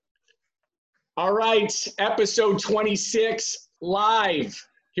All right, episode 26 live.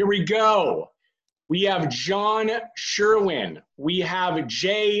 Here we go. We have John Sherwin. We have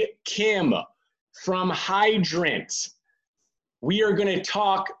Jay Kim from Hydrant. We are going to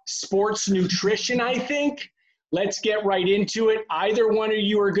talk sports nutrition, I think. Let's get right into it. Either one of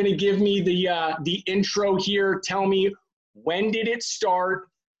you are going to give me the intro here. Tell me, when did it start?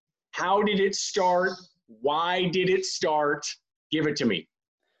 How did it start? Why did it start? Give it to me.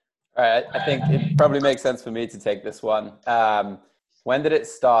 All right, I think it probably makes sense for me to take this one. When did it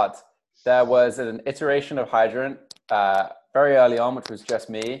start? There was an iteration of Hydrant very early on, which was just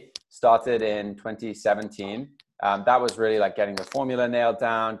me, started in 2017. That was really like getting the formula nailed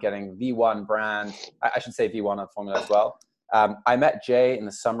down, getting V1 brand. I should say V1 on formula as well. I met Jay in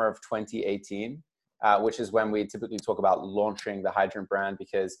the summer of 2018, which is when we typically talk about launching the Hydrant brand,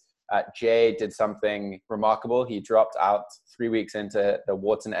 because Jay did something remarkable. He dropped out 3 weeks into the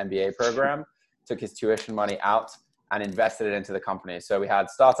Wharton MBA program, took his tuition money out and invested it into the company. So we had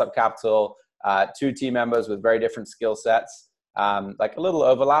startup capital, 2 team members with very different skill sets, like a little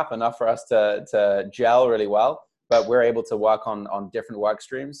overlap, enough for us to gel really well, but we're able to work on different work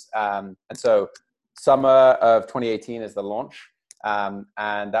streams. And so summer of 2018 is the launch. And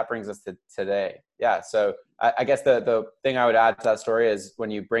that brings us to today. Yeah. So I guess the thing I would add to that story is when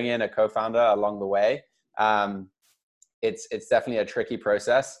you bring in a co-founder along the way, it's definitely a tricky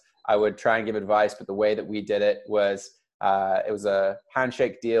process. I would try and give advice, but the way that we did it was a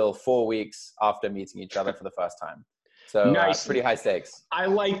handshake deal 4 weeks after meeting each other for the first time. So nice. Pretty high stakes. I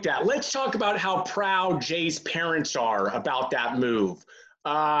like that. Let's talk about how proud Jay's parents are about that move.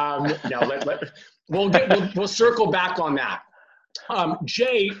 We'll circle back on that.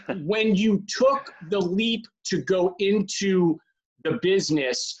 Jay, when you took the leap to go into the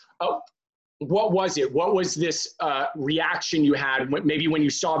business, what was it? What was this reaction you had? Maybe when you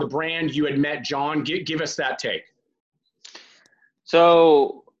saw the brand, you had met John. Give us that take.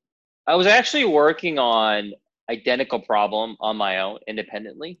 So I was actually working on identical problem on my own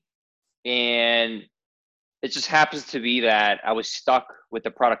independently. And it just happens to be that I was stuck with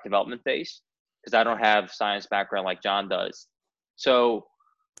the product development phase because I don't have science background like John does. So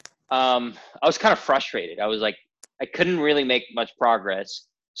I was kind of frustrated. I was like, I couldn't really make much progress.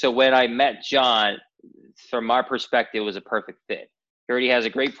 So when I met John, from my perspective, it was a perfect fit. He already has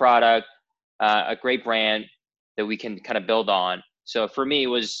a great product, a great brand that we can kind of build on. So for me, it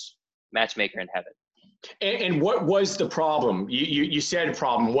was matchmaker in heaven. And what was the problem? You said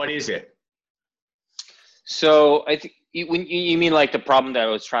problem. What is it? So I think when you mean like the problem that I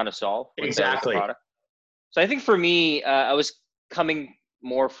was trying to solve. Exactly. So I think for me, I was coming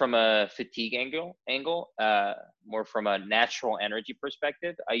more from a fatigue angle, more from a natural energy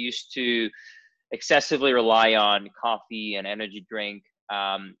perspective. I used to excessively rely on coffee and energy drink.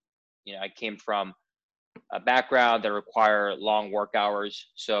 I came from a background that require long work hours.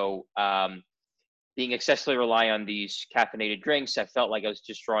 So being excessively reliant on these caffeinated drinks, I felt like I was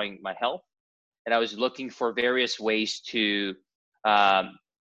destroying my health. And I was looking for various ways to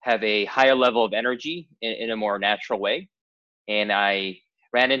have a higher level of energy in a more natural way. And I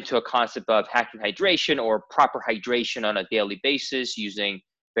ran into a concept of hacking hydration or proper hydration on a daily basis using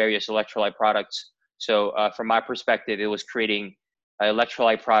various electrolyte products. So from my perspective, it was creating an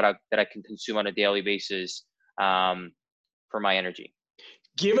electrolyte product that I can consume on a daily basis for my energy.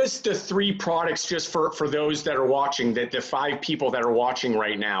 Give us the 3 products just for those that are watching, the 5 people that are watching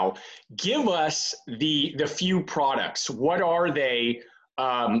right now. Give us the few products. What are they?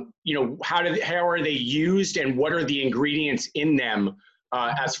 How are they used, and what are the ingredients in them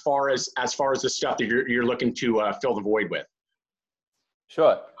as far as the stuff that you're looking to fill the void with?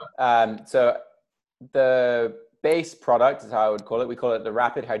 Sure. So the base product is how I would call it. We call it the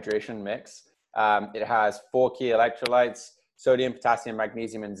Rapid Hydration Mix. It has 4 key electrolytes: sodium, potassium,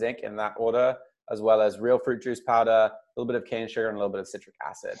 magnesium, and zinc in that order, as well as real fruit juice powder, a little bit of cane sugar, and a little bit of citric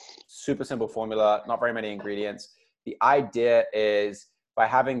acid. Super simple formula, not very many ingredients. The idea is by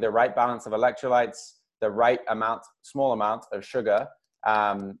having the right balance of electrolytes, the right small amount of sugar,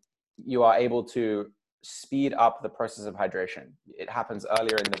 you are able to speed up the process of hydration. It happens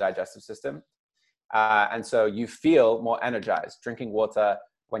earlier in the digestive system. And so you feel more energized. Drinking water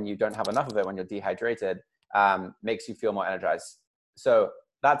when you don't have enough of it, when you're dehydrated, makes you feel more energized. So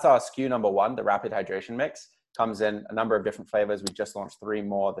that's our SKU number 1, the Rapid Hydration Mix. Comes in a number of different flavors. We just launched 3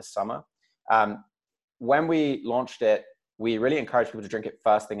 more this summer. When we launched it, we really encourage people to drink it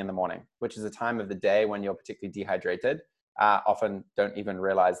first thing in the morning, which is a time of the day when you're particularly dehydrated. Often don't even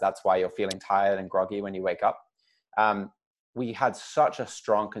realize that's why you're feeling tired and groggy when you wake up. We had such a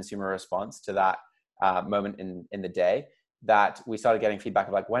strong consumer response to that moment in the day that we started getting feedback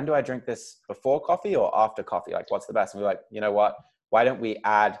of like, when do I drink this, before coffee or after coffee? Like, what's the best? And we're like, you know what? Why don't we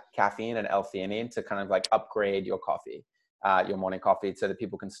add caffeine and L-theanine to kind of like upgrade your coffee, your morning coffee, so that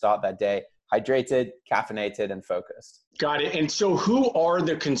people can start their day hydrated, caffeinated, and focused. Got it. And so who are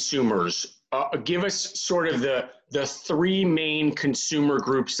the consumers? Give us sort of the three main consumer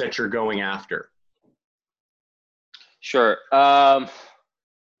groups that you're going after. Sure.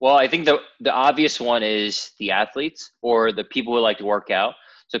 Well, I think the obvious one is the athletes or the people who like to work out.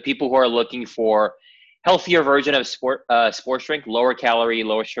 So people who are looking for healthier version of sports drink, lower calorie,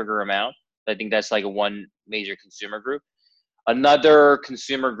 lower sugar amount. I think that's like one major consumer group. Another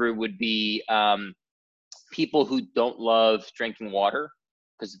consumer group would be people who don't love drinking water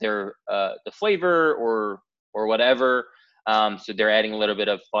because they're the flavor or whatever. So they're adding a little bit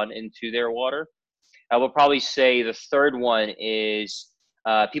of fun into their water. I will probably say the third one is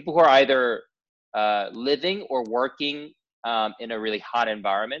people who are either living or working in a really hot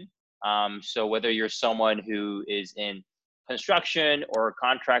environment. So whether you're someone who is in construction or a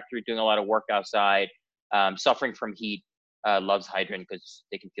contractor doing a lot of work outside, suffering from heat, loves Hydrant because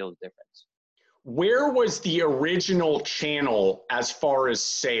they can feel the difference. Where was the original channel as far as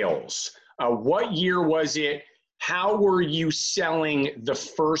sales? What year was it? How were you selling the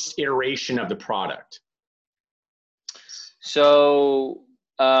first iteration of the product? So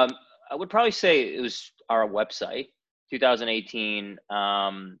I would probably say it was our website, 2018.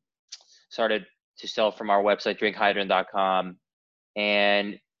 Started to sell from our website, drinkhydrant.com,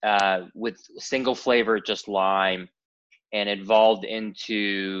 and with single flavor, just lime, and evolved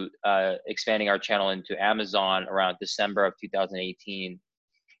into expanding our channel into Amazon around December of 2018,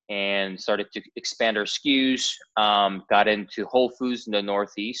 and started to expand our SKUs. Got into Whole Foods in the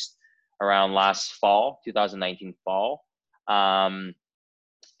Northeast around last fall, 2019 fall. And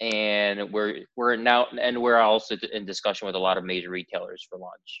we're also in discussion with a lot of major retailers for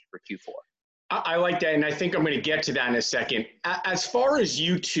launch for Q4. I like that, and I think I'm going to get to that in a second. As far as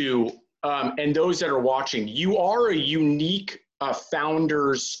you two and those that are watching, you are a unique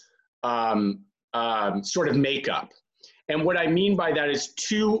founder's sort of makeup. And what I mean by that is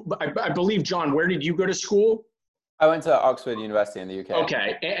I believe, John, where did you go to school? I went to Oxford University in the UK.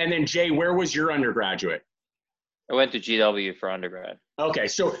 Okay, and then Jay, where was your undergraduate? I went to GW for undergrad. Okay,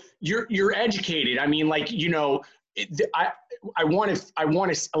 so you're educated. I mean, like, you know, I want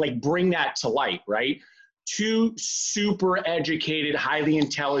to like bring that to light, right? Two super educated, highly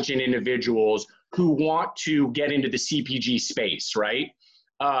intelligent individuals who want to get into the CPG space, right?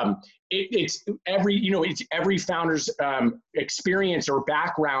 It's every founder's experience or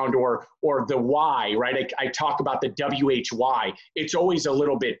background or the why, right? I talk about the WHY. It's always a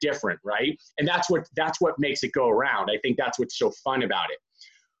little bit different, right? And that's what makes it go around. I think that's what's so fun about it.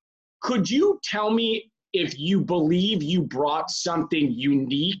 Could you tell me if you believe you brought something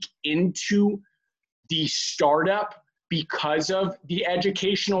unique into the startup because of the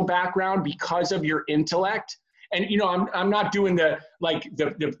educational background, because of your intellect? And, you know, I'm not doing the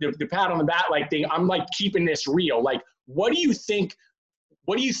pat on the back like thing. I'm like keeping this real. Like, what do you think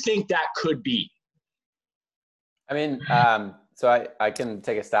that could be? I mean, so I can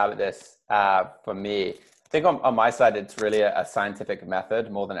take a stab at this. For me, I think on my side, it's really a scientific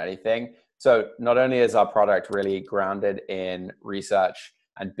method more than anything. So not only is our product really grounded in research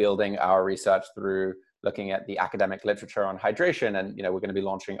and building our research through looking at the academic literature on hydration, and, you know, we're going to be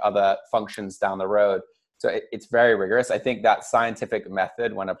launching other functions down the road. So it's very rigorous. I think that scientific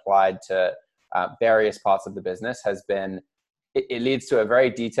method, when applied to various parts of the business, has been, it leads to a very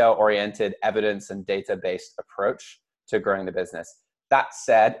detail-oriented, evidence and data-based approach to growing the business. That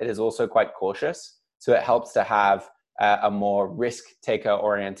said, it is also quite cautious. So it helps to have a more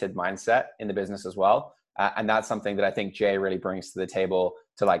risk-taker-oriented mindset in the business as well. And that's something that I think Jay really brings to the table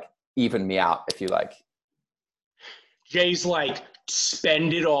to like even me out, if you like. Jay's like,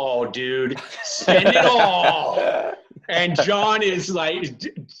 spend it all, dude. Spend it all. And John is like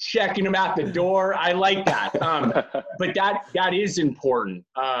checking him out the door. I like that. But that is important.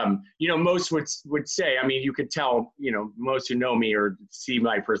 You know, most would say, I mean, you could tell, you know, most who know me or see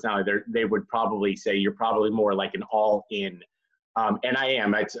my personality, they would probably say you're probably more like an all in. And I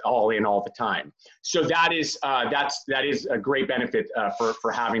am. It's all in all the time. So that is a great benefit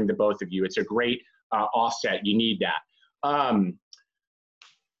for having the both of you. It's a great offset. You need that.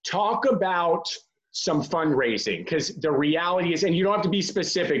 Talk about some fundraising, because the reality is, and you don't have to be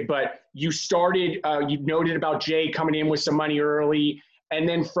specific, but you started, you noted about Jay coming in with some money early. And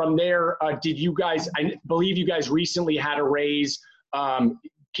then from there, did you guys, I believe you guys recently had a raise. Can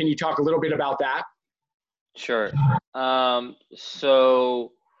you talk a little bit about that? Sure.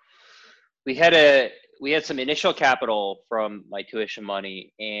 So we had a we had some initial capital from my tuition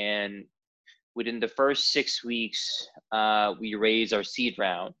money, and within the first 6 weeks, we raised our seed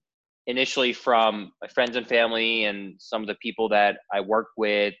round. Initially from my friends and family and some of the people that I work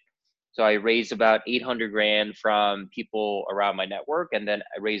with. So I raised about 800 grand from people around my network, and then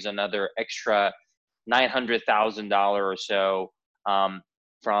I raised another extra $900,000 or so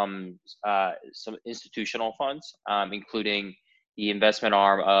from some institutional funds, including the investment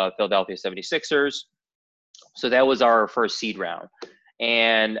arm of Philadelphia 76ers. So that was our first seed round.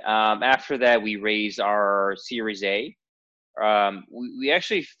 And after that, we raised our Series A. We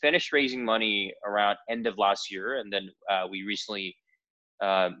actually finished raising money around end of last year, and then we recently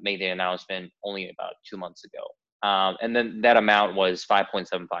made the announcement only about 2 months ago. And then that amount was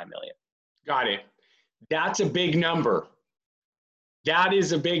 5.75 million. Got it. That's a big number. That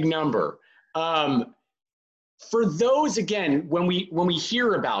is a big number. For those, again, when we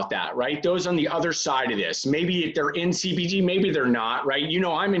hear about that, right? Those on the other side of this, maybe they're in CPG, maybe they're not, right? You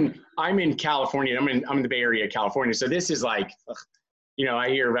know, I'm in California. I'm in the Bay Area, California. So this is like, you know, I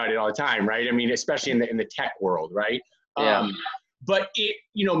hear about it all the time, right? I mean, especially in the tech world, right? Yeah. But it,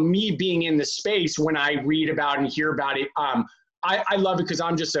 you know, me being in the space, when I read about and hear about it, I love it because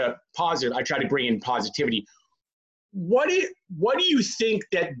I'm just a positive. I try to bring in positivity. What do you think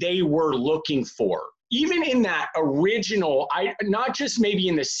that they were looking for? Even in that original, not just maybe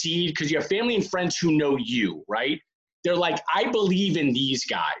in the seed, because you have family and friends who know you, right? They're like, I believe in these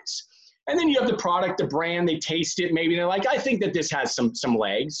guys. And then you have the product, the brand, they taste it, maybe they're like, I think that this has some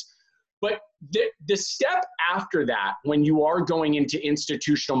legs. But the step after that, when you are going into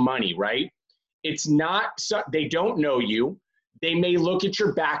institutional money, right? It's not, they don't know you. They may look at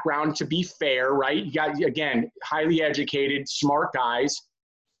your background, to be fair, right? You got, again, highly educated, smart guys.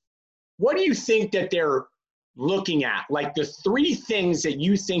 What do you think that they're looking at? Like the 3 things that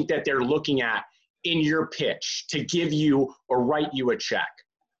you think that they're looking at in your pitch to give you or write you a check?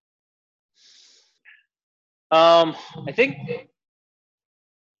 I think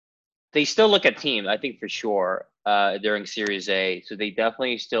they still look at team, I think for sure, during Series A. So they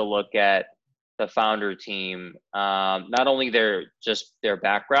definitely still look at the founder team, not only their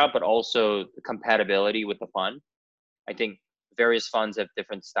background, but also the compatibility with the fund. I think various funds have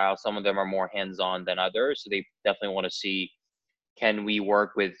different styles. Some of them are more hands-on than others. So they definitely want to see, can we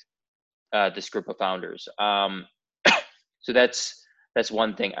work with this group of founders? So that's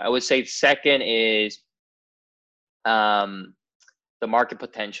one thing. I would say second is the market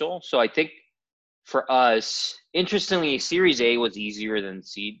potential. So I think for us, interestingly, Series A was easier than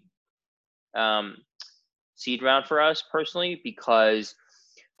seed round for us personally, because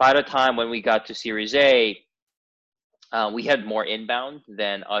by the time when we got to Series A, we had more inbound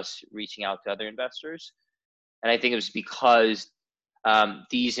than us reaching out to other investors. And I think it was because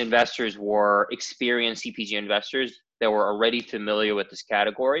these investors were experienced CPG investors that were already familiar with this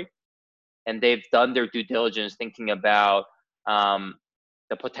category. And they've done their due diligence thinking about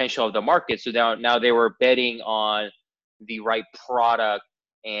the potential of the market. So now they were betting on the right product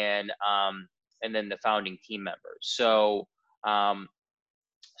and then the founding team members.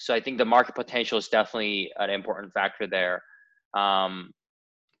 So I think the market potential is definitely an important factor there.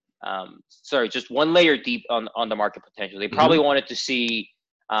 Sorry, just one layer deep on the market potential. They probably wanted to see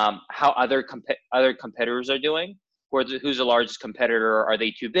how other competitors are doing. Who's the largest competitor? Are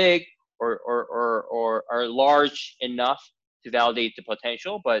they too big or are large enough to validate the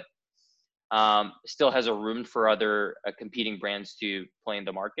potential, but still has a room for other competing brands to play in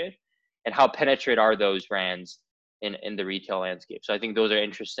the market? And how penetrate are those brands in the retail landscape? So I think those are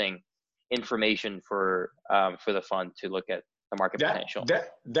interesting information for the fund to look at the market potential.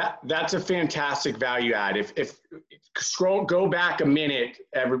 That's a fantastic value add. If go back a minute,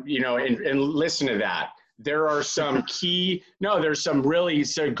 and listen to that. There are some there's some really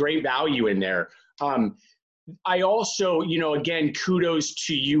great value in there. I also, again, kudos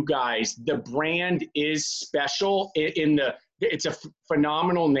to you guys. The brand is special it's a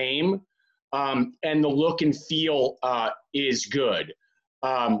phenomenal name. And the look and feel is good.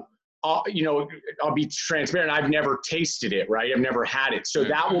 I'll be transparent. I've never tasted it, right? I've never had it. So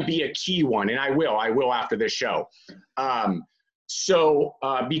that will be a key one. And I will after this show.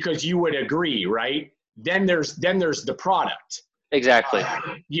 Because you would agree, right? Then there's the product. Exactly.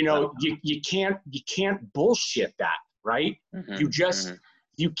 You can't bullshit that, right? You just,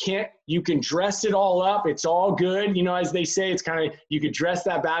 you can dress it all up. It's all good. As they say, it's kind of, you could dress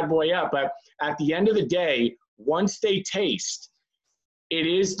that bad boy up, but at the end of the day, once they taste, it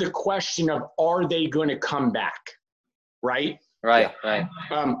is the question of, are they going to come back? Right. Right.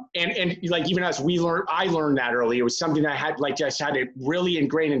 And like, even as I learned that early, it was something I had, just had to really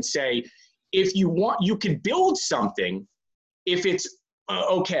ingrain and say, if you want, you could build something if it's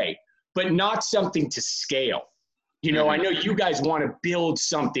okay, but not something to scale. You know, I know you guys want to build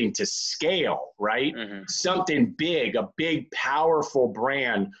something to scale, right? Something big, a big, powerful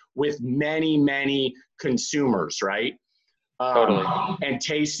brand with many, many consumers, right? Totally. And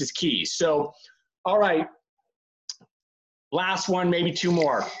taste is key. So, all right, last one, maybe two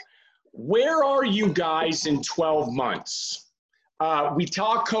more. Where are you guys in 12 months? We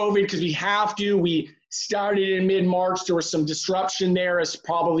talk COVID because we have to. We started in mid-March. There was some disruption there, as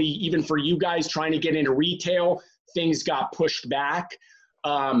probably even for you guys trying to get into retail. Things got pushed back.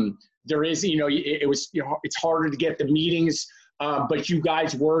 There is, you know, it was, you know, it's harder to get the meetings, but you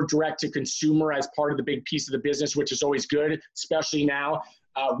guys were direct to consumer as part of the big piece of the business, which is always good, especially now.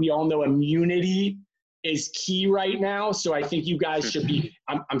 We all know immunity is key right now. So I think you guys should be,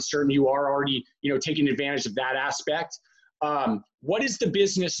 I'm certain you are already, you know, taking advantage of that aspect. What does the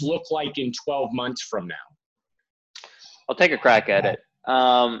business look like in 12 months from now? I'll take a crack at it.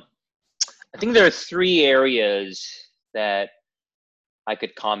 I think there are three areas that I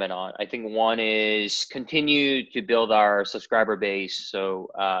could comment on. I think one is continue to build our subscriber base. So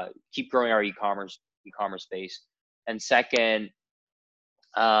keep growing our e-commerce base. And second,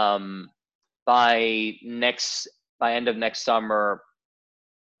 by end of next summer,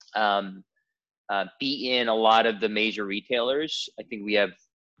 be in a lot of the major retailers. I think we have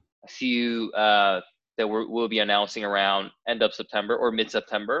a few that we'll be announcing around end of September or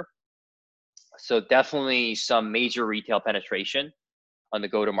mid-September. So definitely some major retail penetration on the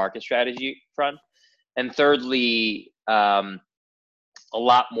go-to-market strategy front. And thirdly, a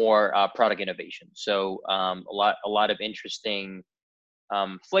lot more product innovation. So a lot of interesting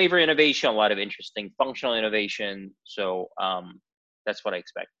flavor innovation, a lot of interesting functional innovation. So that's what I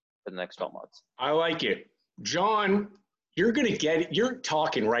expect for the next 12 months. I like it. John, you're going to get it. You're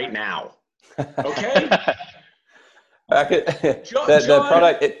talking right now. Okay? The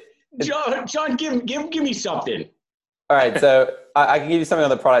product... John, give me something. All right, so I can give you something on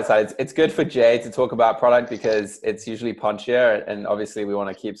the product side. It's good for Jay to talk about product because it's usually punchier, and obviously we want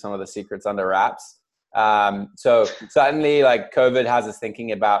to keep some of the secrets under wraps. So certainly, like, COVID has us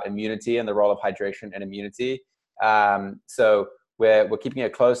thinking about immunity and the role of hydration and immunity. So we're keeping a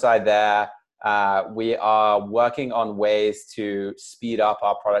close eye there. We are working on ways to speed up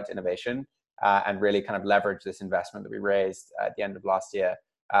our product innovation and really kind of leverage this investment that we raised at the end of last year.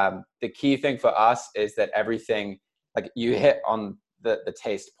 The key thing for us is that everything, like, you hit on the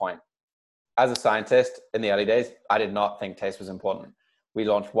taste point. As a scientist in the early days, I did not think taste was important. We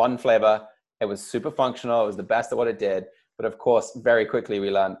launched one flavor. It was super functional. It was the best at what it did. But of course, very quickly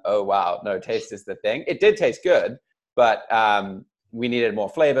we learned, oh, wow, no, taste is the thing. It did taste good, but we needed more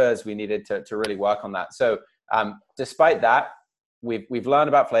flavors. We needed to really work on that. So despite that, we've learned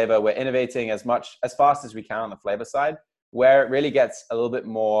about flavor. We're innovating as fast as we can on the flavor side. Where it really gets a little bit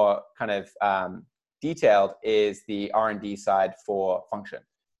more kind of detailed is the R&D side for function.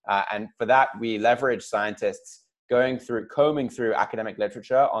 And for that, we leverage scientists combing through academic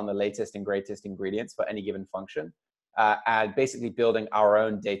literature on the latest and greatest ingredients for any given function, and basically building our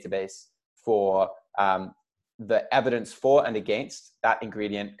own database for the evidence for and against that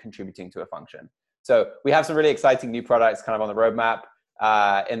ingredient contributing to a function. So we have some really exciting new products kind of on the roadmap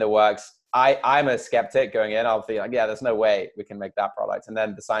in the works. I'm a skeptic going in. I'll be like, yeah, there's no way we can make that product. And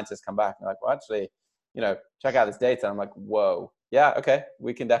then the scientists come back and they're like, well, actually, you know, check out this data. I'm like, whoa, yeah, okay,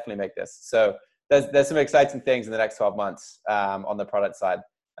 we can definitely make this. So there's some exciting things in the next 12 months on the product side.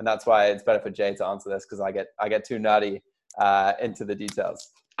 And that's why it's better for Jay to answer this, because I get too nutty into the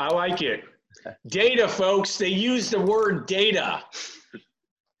details. I like it. Data, folks, they use the word data.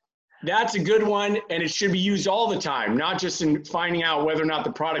 That's a good one, and it should be used all the time, not just in finding out whether or not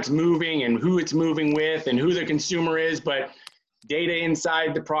the product's moving and who it's moving with and who the consumer is, but data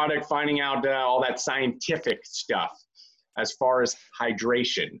inside the product, finding out all that scientific stuff as far as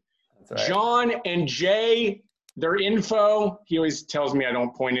hydration. That's right. John and Jay, their info, he always tells me I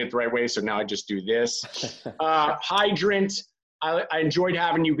don't point it the right way, so now I just do this. Hydrant. I enjoyed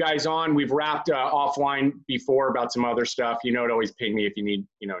having you guys on. We've wrapped offline before about some other stuff. You know, to always ping me if you need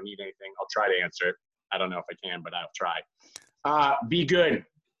anything. I'll try to answer it. I don't know if I can, but I'll try. Be good.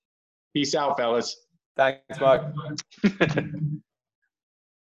 Peace out, fellas. Thanks, Mark.